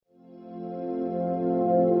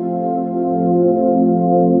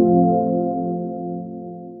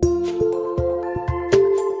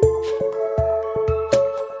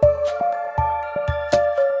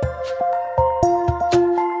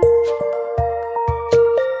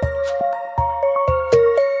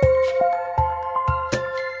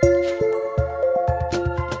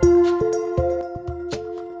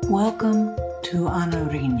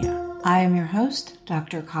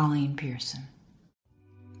Dr. Colleen Pearson.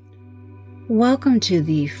 Welcome to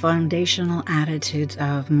the foundational attitudes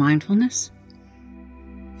of mindfulness.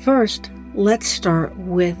 First, let's start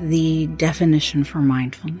with the definition for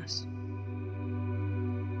mindfulness.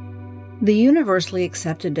 The universally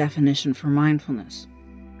accepted definition for mindfulness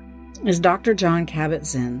is Dr. Jon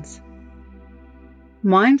Kabat-Zinn's.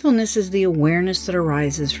 Mindfulness is the awareness that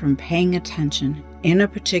arises from paying attention in a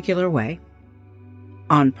particular way,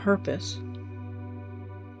 on purpose,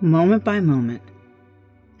 moment by moment,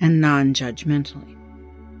 and non-judgmentally.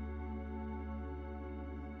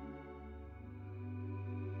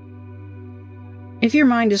 If your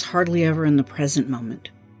mind is hardly ever in the present moment,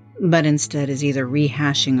 but instead is either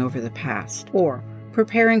rehashing over the past or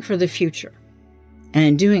preparing for the future, and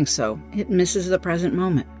in doing so, it misses the present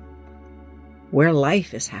moment, where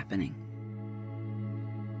life is happening.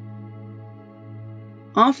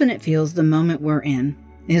 Often it feels the moment we're in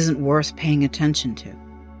isn't worth paying attention to.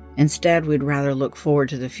 Instead, we'd rather look forward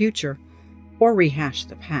to the future or rehash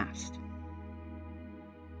the past.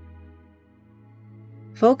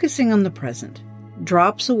 Focusing on the present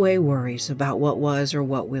drops away worries about what was or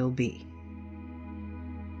what will be.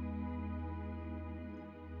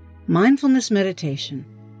 Mindfulness meditation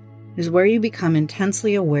is where you become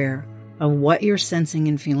intensely aware of what you're sensing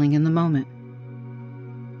and feeling in the moment,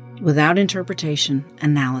 without interpretation,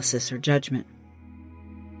 analysis, or judgment.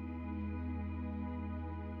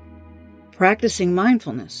 Practicing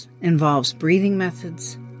mindfulness involves breathing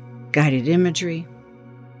methods, guided imagery,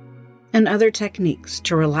 and other techniques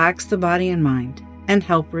to relax the body and mind and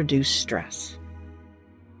help reduce stress.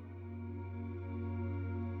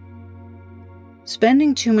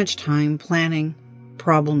 Spending too much time planning,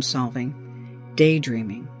 problem-solving,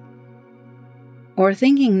 daydreaming, or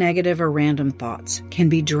thinking negative or random thoughts can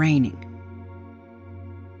be draining.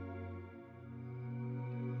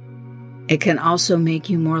 It can also make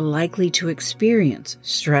you more likely to experience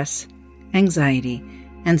stress, anxiety,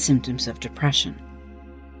 and symptoms of depression.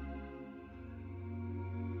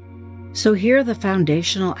 So here are the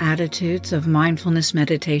foundational attitudes of mindfulness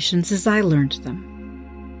meditations as I learned them.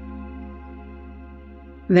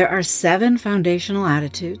 There are 7 foundational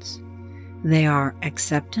attitudes. They are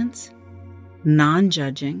acceptance,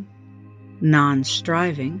 non-judging,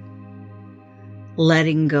 non-striving,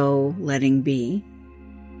 letting go, letting be,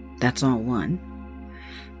 that's all one,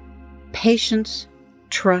 patience,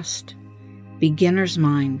 trust, beginner's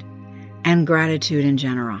mind, and gratitude and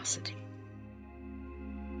generosity.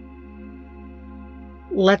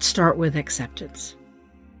 Let's start with acceptance.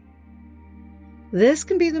 This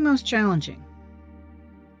can be the most challenging,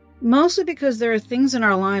 mostly because there are things in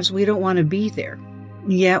our lives we don't want to be there,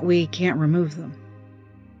 yet we can't remove them.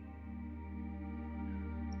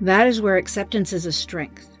 That is where acceptance is a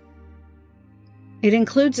strength. It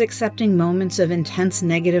includes accepting moments of intense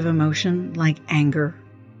negative emotion like anger,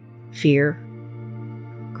 fear,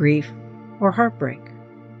 grief, or heartbreak.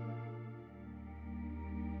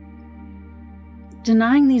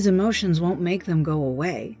 Denying these emotions won't make them go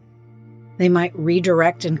away. They might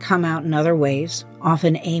redirect and come out in other ways,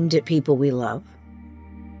 often aimed at people we love.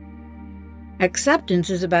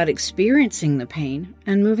 Acceptance is about experiencing the pain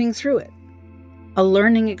and moving through it, a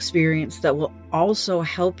learning experience that will also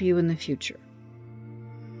help you in the future.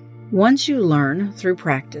 Once you learn through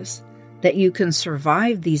practice that you can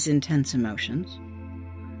survive these intense emotions,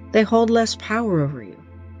 they hold less power over you,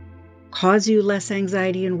 cause you less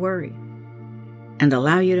anxiety and worry, and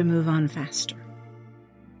allow you to move on faster.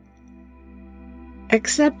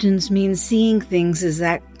 Acceptance means seeing things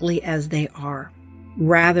exactly as they are,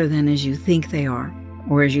 rather than as you think they are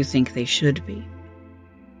or as you think they should be.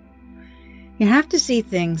 You have to see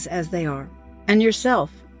things as they are, and yourself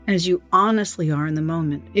as you honestly are in the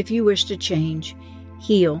moment if you wish to change,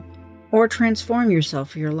 heal, or transform yourself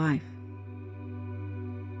for your life.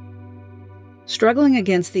 Struggling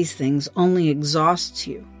against these things only exhausts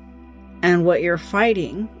you, and what you're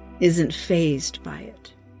fighting isn't fazed by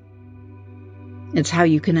it. It's how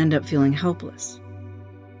you can end up feeling helpless.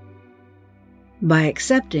 By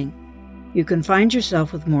accepting, you can find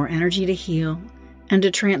yourself with more energy to heal and to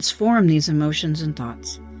transform these emotions and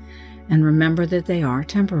thoughts, and remember that they are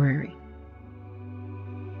temporary.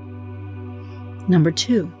 Number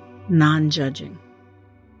 2, non-judging.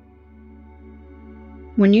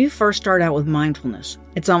 When you first start out with mindfulness,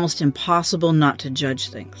 it's almost impossible not to judge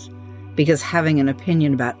things, because having an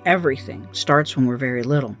opinion about everything starts when we're very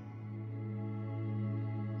little.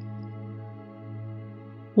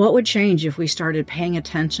 What would change if we started paying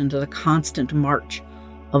attention to the constant march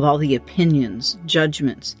of all the opinions,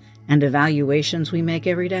 judgments, and evaluations we make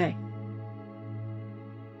every day?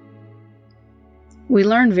 We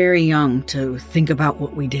learn very young to think about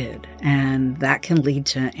what we did, and that can lead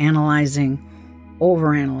to analyzing,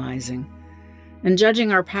 overanalyzing, and judging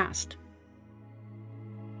our past.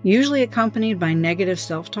 Usually accompanied by negative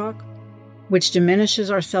self-talk, which diminishes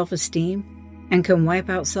our self-esteem and can wipe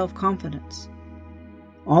out self-confidence.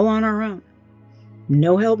 All on our own.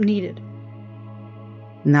 No help needed.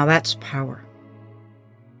 Now that's power.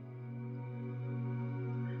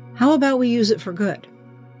 How about we use it for good?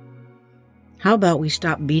 How about we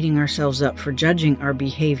stop beating ourselves up for judging our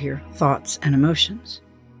behavior, thoughts, and emotions?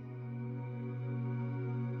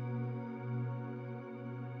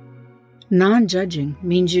 Non-judging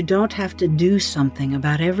means you don't have to do something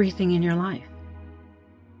about everything in your life.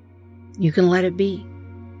 You can let it be.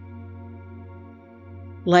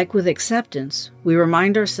 Like with acceptance, we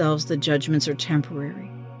remind ourselves that judgments are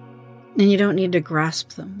temporary, and you don't need to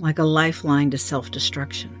grasp them like a lifeline to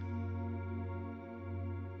self-destruction.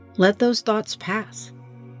 Let those thoughts pass.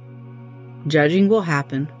 Judging will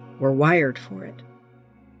happen. We're wired for it.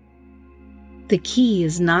 The key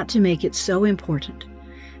is not to make it so important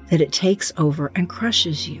that it takes over and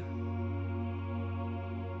crushes you.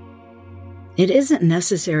 It isn't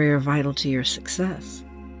necessary or vital to your success.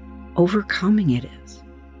 Overcoming it is.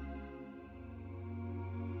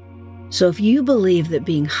 So if you believe that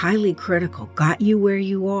being highly critical got you where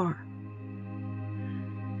you are,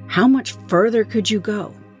 how much further could you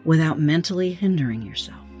go without mentally hindering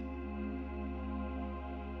yourself?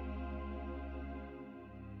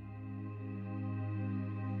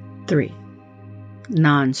 Three,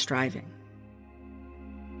 non-striving.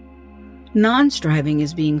 Non-striving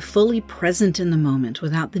is being fully present in the moment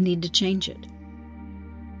without the need to change it.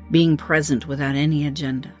 Being present without any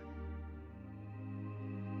agenda.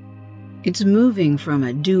 It's moving from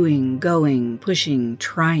a doing, going, pushing,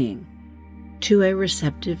 trying to a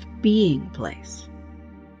receptive being place.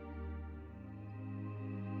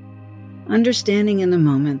 Understanding in the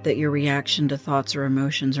moment that your reaction to thoughts or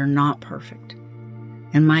emotions are not perfect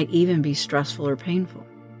and might even be stressful or painful.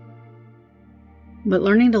 But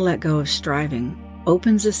learning to let go of striving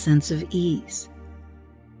opens a sense of ease.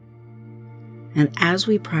 And as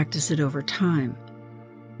we practice it over time,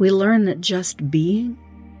 we learn that just being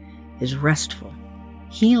is restful,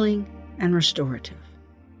 healing, and restorative.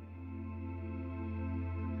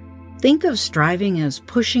 Think of striving as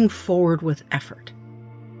pushing forward with effort.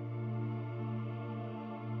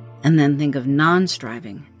 And then think of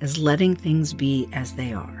non-striving as letting things be as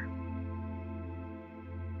they are.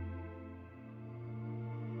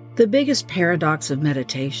 The biggest paradox of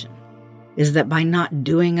meditation is that by not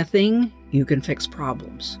doing a thing, you can fix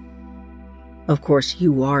problems. Of course,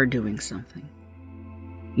 you are doing something.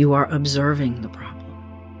 You are observing the problem.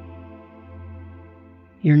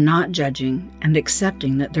 You're not judging and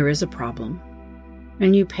accepting that there is a problem,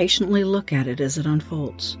 and you patiently look at it as it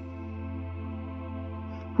unfolds.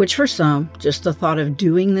 Which for some, just the thought of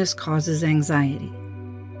doing this causes anxiety,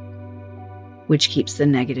 which keeps the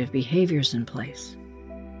negative behaviors in place.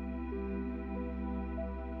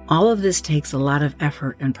 All of this takes a lot of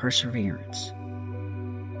effort and perseverance.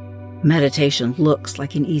 Meditation looks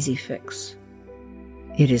like an easy fix.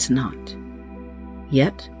 It is not.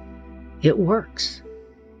 Yet, it works.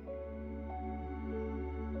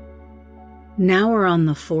 Now we're on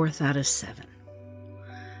the 4th out of 7.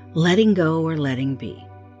 Letting go or letting be.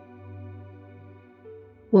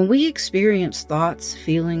 When we experience thoughts,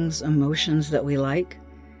 feelings, emotions that we like,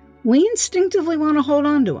 we instinctively want to hold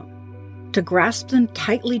on to them, to grasp them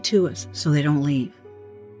tightly to us so they don't leave.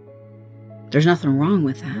 There's nothing wrong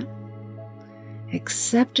with that,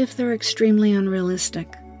 except if they're extremely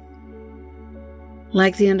unrealistic,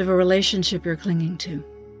 like the end of a relationship you're clinging to.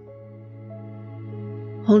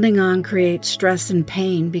 Holding on creates stress and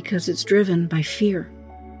pain because it's driven by fear.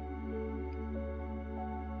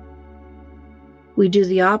 We do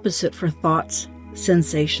the opposite for thoughts,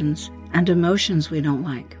 sensations, and emotions we don't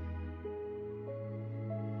like.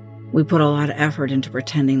 We put a lot of effort into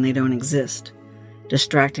pretending they don't exist,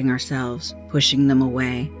 distracting ourselves, pushing them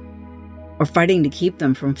away, or fighting to keep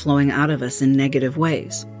them from flowing out of us in negative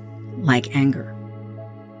ways, like anger.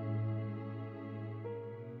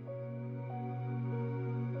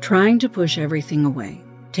 Trying to push everything away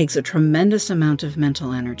takes a tremendous amount of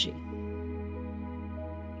mental energy.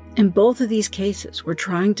 In both of these cases, we're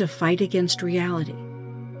trying to fight against reality.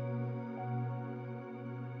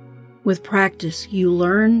 With practice, you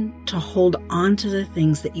learn to hold on to the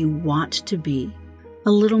things that you want to be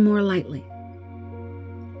a little more lightly,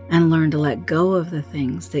 and learn to let go of the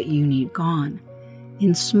things that you need gone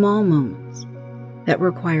in small moments that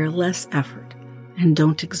require less effort and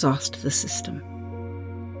don't exhaust the system.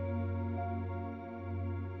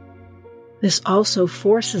 This also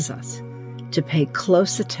forces us to pay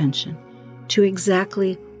close attention to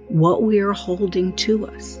exactly what we are holding to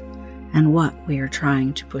us and what we are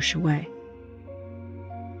trying to push away.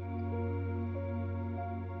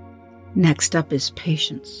 Next up is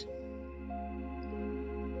patience.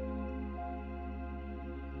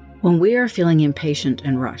 When we are feeling impatient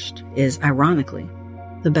and rushed is, ironically,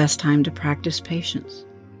 the best time to practice patience.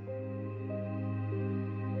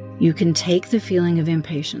 You can take the feeling of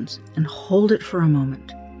impatience and hold it for a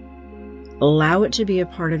moment. Allow it to be a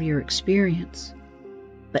part of your experience,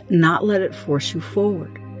 but not let it force you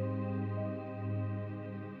forward.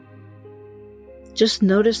 Just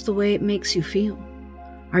notice the way it makes you feel.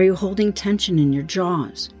 Are you holding tension in your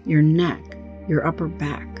jaws, your neck, your upper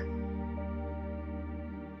back?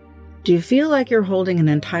 Do you feel like you're holding an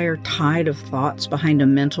entire tide of thoughts behind a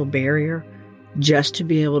mental barrier just to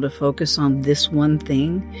be able to focus on this one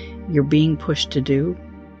thing you're being pushed to do,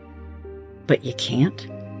 but you can't?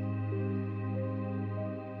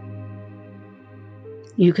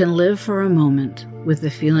 You can live for a moment with the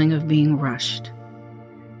feeling of being rushed,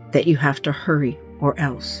 that you have to hurry or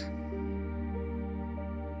else.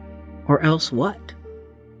 Or else what?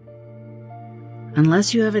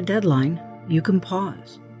 Unless you have a deadline, you can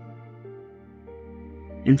pause.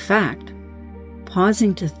 In fact,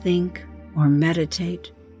 pausing to think or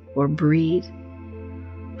meditate or breathe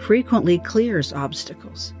frequently clears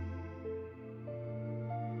obstacles.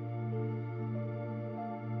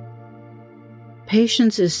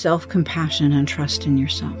 Patience is self-compassion and trust in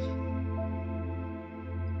yourself.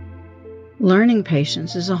 Learning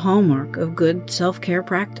patience is a hallmark of good self-care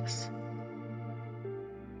practice.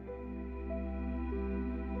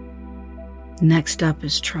 Next up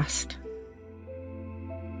is trust.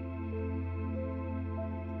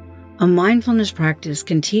 A mindfulness practice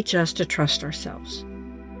can teach us to trust ourselves,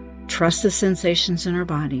 trust the sensations in our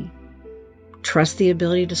body, trust the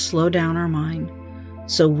ability to slow down our mind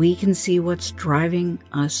so we can see what's driving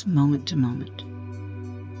us moment to moment.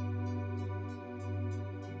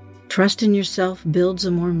 Trust in yourself builds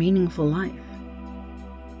a more meaningful life.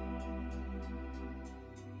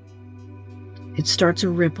 It starts a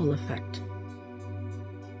ripple effect,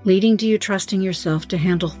 leading to you trusting yourself to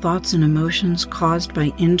handle thoughts and emotions caused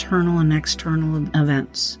by internal and external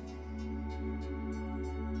events.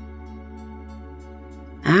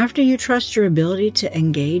 After you trust your ability to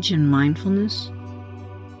engage in mindfulness,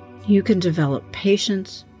 you can develop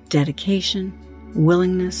patience, dedication,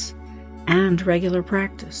 willingness, and regular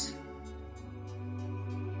practice.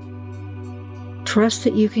 Trust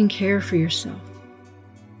that you can care for yourself,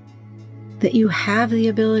 that you have the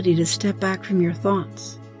ability to step back from your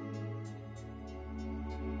thoughts,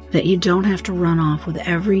 that you don't have to run off with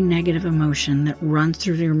every negative emotion that runs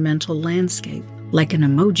through your mental landscape like an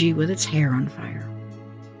emoji with its hair on fire.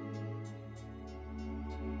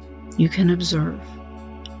 You can observe,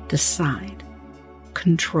 decide,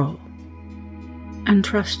 control, and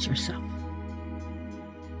trust yourself.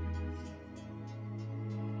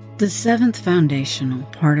 The seventh foundational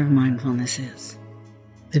part of mindfulness is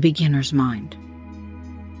the beginner's mind.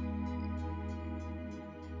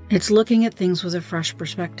 It's looking at things with a fresh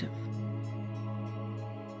perspective.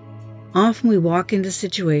 Often we walk into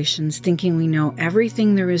situations thinking we know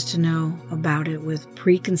everything there is to know about it with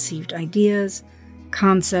preconceived ideas,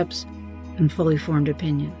 concepts, and fully formed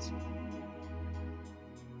opinions.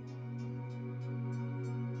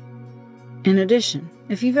 In addition,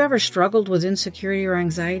 if you've ever struggled with insecurity or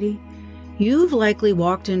anxiety, you've likely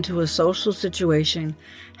walked into a social situation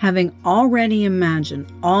having already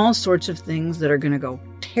imagined all sorts of things that are going to go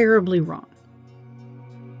terribly wrong.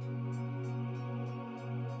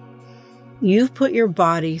 You've put your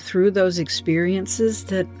body through those experiences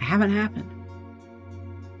that haven't happened.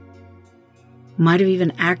 Might have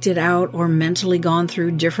even acted out or mentally gone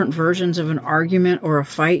through different versions of an argument or a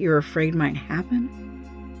fight you're afraid might happen,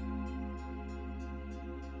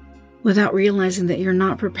 without realizing that you're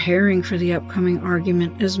not preparing for the upcoming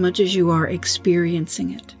argument as much as you are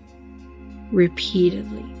experiencing it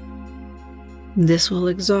repeatedly. This will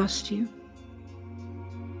exhaust you.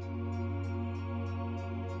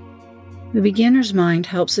 The beginner's mind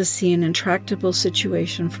helps us see an intractable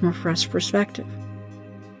situation from a fresh perspective.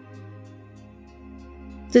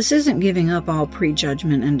 This isn't giving up all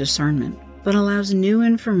prejudgment and discernment, but allows new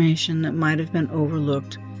information that might have been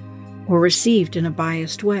overlooked or received in a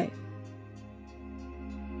biased way,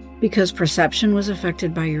 because perception was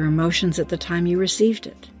affected by your emotions at the time you received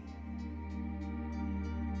it.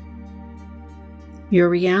 Your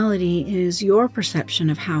reality is your perception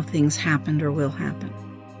of how things happened or will happen.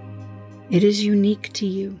 It is unique to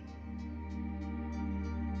you.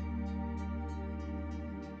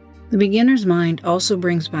 The beginner's mind also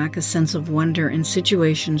brings back a sense of wonder in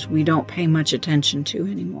situations we don't pay much attention to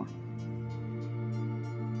anymore.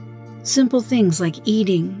 Simple things like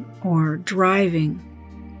eating or driving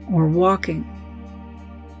or walking,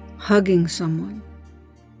 hugging someone,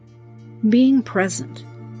 being present,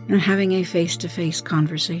 and having a face-to-face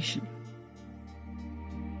conversation.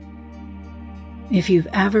 If you've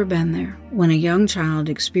ever been there when a young child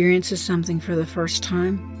experiences something for the first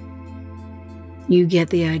time, you get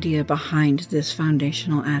the idea behind this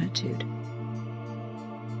foundational attitude.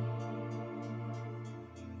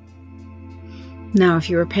 Now, if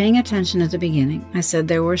you were paying attention at the beginning, I said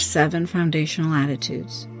there were 7 foundational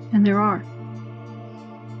attitudes, and there are.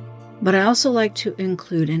 But I also like to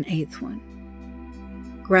include an 8th one: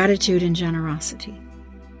 gratitude and generosity.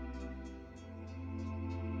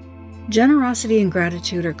 Generosity and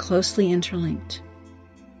gratitude are closely interlinked.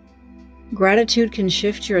 Gratitude can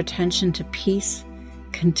shift your attention to peace,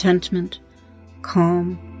 contentment,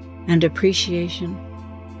 calm, and appreciation,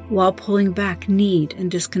 while pulling back need and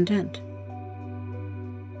discontent.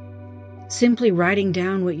 Simply writing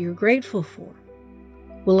down what you're grateful for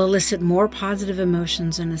will elicit more positive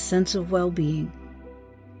emotions and a sense of well-being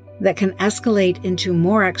that can escalate into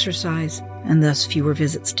more exercise and thus fewer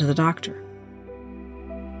visits to the doctor.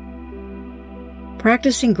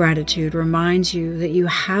 Practicing gratitude reminds you that you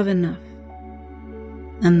have enough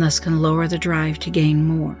and thus can lower the drive to gain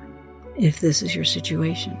more if this is your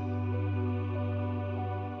situation.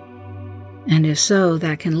 And if so,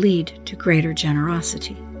 that can lead to greater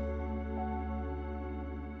generosity.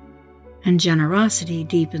 And generosity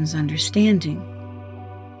deepens understanding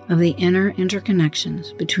of the inner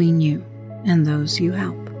interconnections between you and those you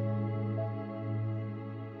help.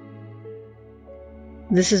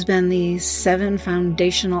 This has been the 7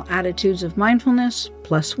 foundational attitudes of mindfulness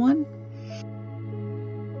 +1.